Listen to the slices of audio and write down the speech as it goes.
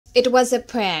It was a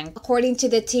prank, according to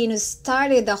the teen who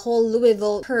started the whole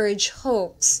Louisville Purge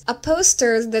hoax. A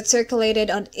poster that circulated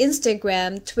on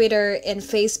Instagram, Twitter, and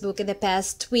Facebook in the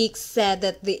past week said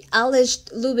that the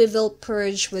alleged Louisville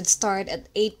Purge would start at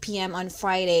 8 p.m. on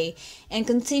Friday and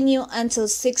continue until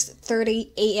 6:30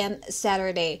 a.m.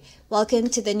 Saturday. Welcome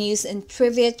to the News and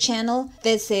Trivia channel.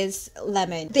 This is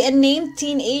Lemon. The unnamed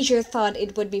teenager thought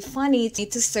it would be funny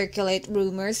to circulate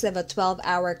rumors of a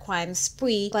 12-hour crime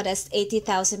spree, but as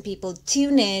 80,000 people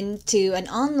tune in to an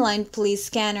online police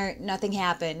scanner, nothing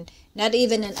happened. Not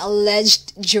even an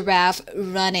alleged giraffe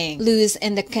running loose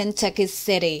in the Kentucky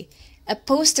city. A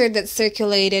poster that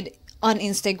circulated on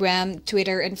Instagram,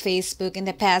 Twitter, and Facebook in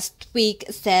the past week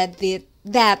said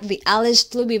that the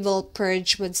alleged Louisville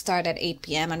Purge would start at 8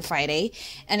 p.m. on Friday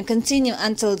and continue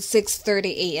until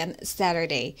 6:30 a.m.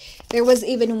 Saturday. There was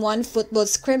even one football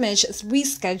scrimmage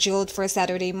rescheduled for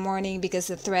Saturday morning because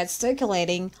of threats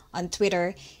circulating on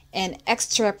Twitter, and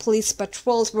extra police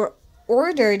patrols were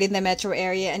ordered in the metro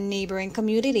area and neighboring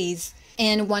communities.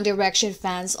 And One Direction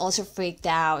fans also freaked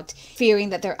out, fearing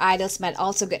that their idols might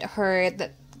also get hurt,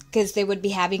 because they would be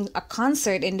having a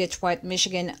concert in Detroit,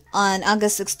 Michigan on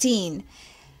August 16.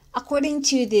 According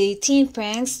to the teen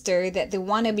prankster, that the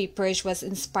wannabe Purge was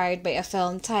inspired by a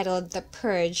film titled The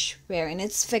Purge, where in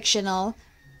its fictional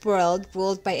world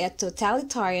ruled by a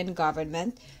totalitarian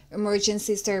government,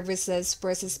 emergency services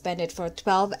were suspended for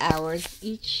 12 hours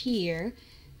each year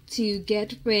to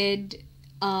get rid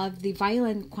of the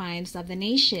violent crimes of the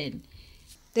nation.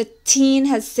 The teen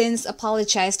has since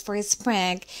apologized for his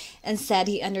prank and said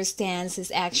he understands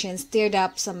his actions stirred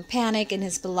up some panic in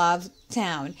his beloved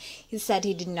town. He said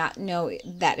he did not know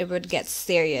that it would get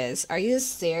serious. Are you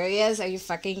serious? Are you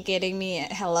fucking kidding me?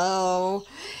 Hello?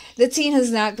 The teen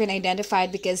has not been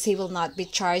identified because he will not be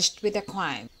charged with a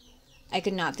crime. I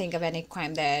could not think of any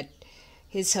crime that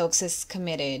his hoax has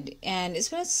committed. And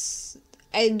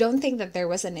I don't think that there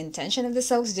was an intention of this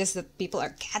hoax, just that people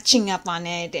are catching up on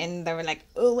it and they were like,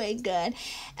 oh my god.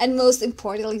 And most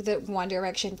importantly, the One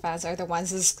Direction fans are the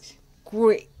ones who's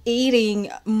creating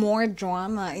more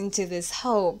drama into this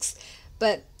hoax.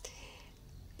 But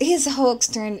his hoax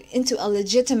turned into a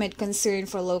legitimate concern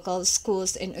for local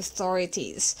schools and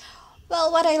authorities. Well,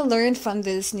 what I learned from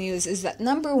this news is that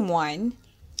number one,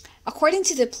 according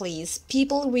to the police,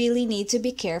 people really need to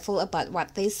be careful about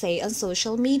what they say on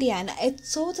social media, and I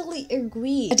totally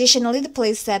agree. Additionally, the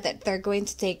police said that they're going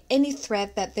to take any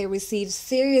threat that they receive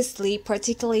seriously,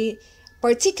 particularly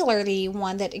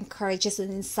one that encourages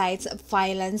and incites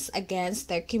violence against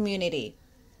their community.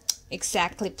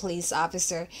 Exactly, police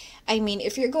officer. I mean,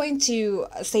 if you're going to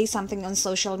say something on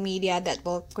social media that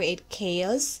will create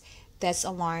chaos, that's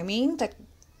alarming, that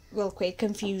will create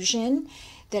confusion,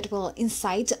 that will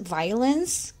incite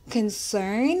violence,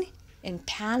 concern, and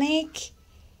panic.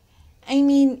 I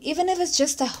mean, even if it's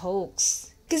just a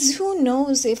hoax. Because who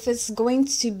knows if it's going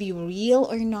to be real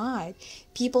or not.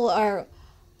 People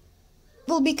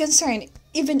will be concerned.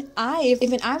 Even I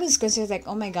was concerned, like,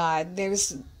 oh my god,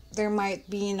 there might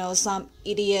be, some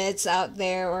idiots out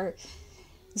there, or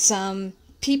some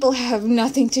people have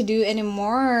nothing to do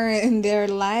anymore in their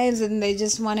lives and they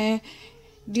just want to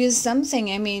do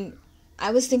something. I mean, I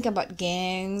was thinking about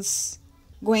gangs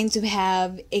going to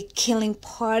have a killing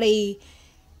party.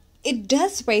 It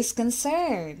does raise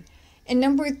concern. And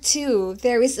number two,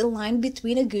 there is a line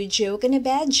between a good joke and a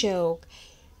bad joke.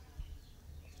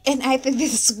 And I think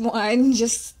this one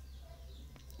just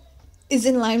is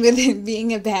in line with it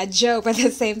being a bad joke. But at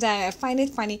the same time, I find it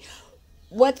funny.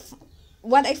 What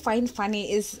I find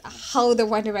funny is how the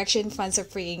One Direction fans are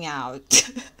freaking out.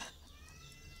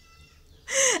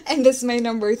 And that's my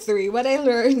number three. What I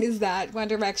learned is that One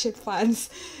Direction fans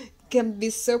can be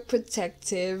so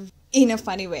protective in a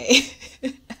funny way.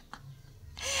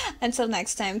 Until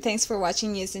next time, thanks for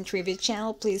watching News and Trivia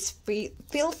channel. Please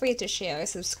feel free to share,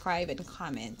 subscribe, and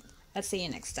comment. I'll see you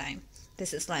next time.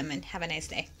 This is Lemon. Have a nice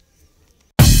day.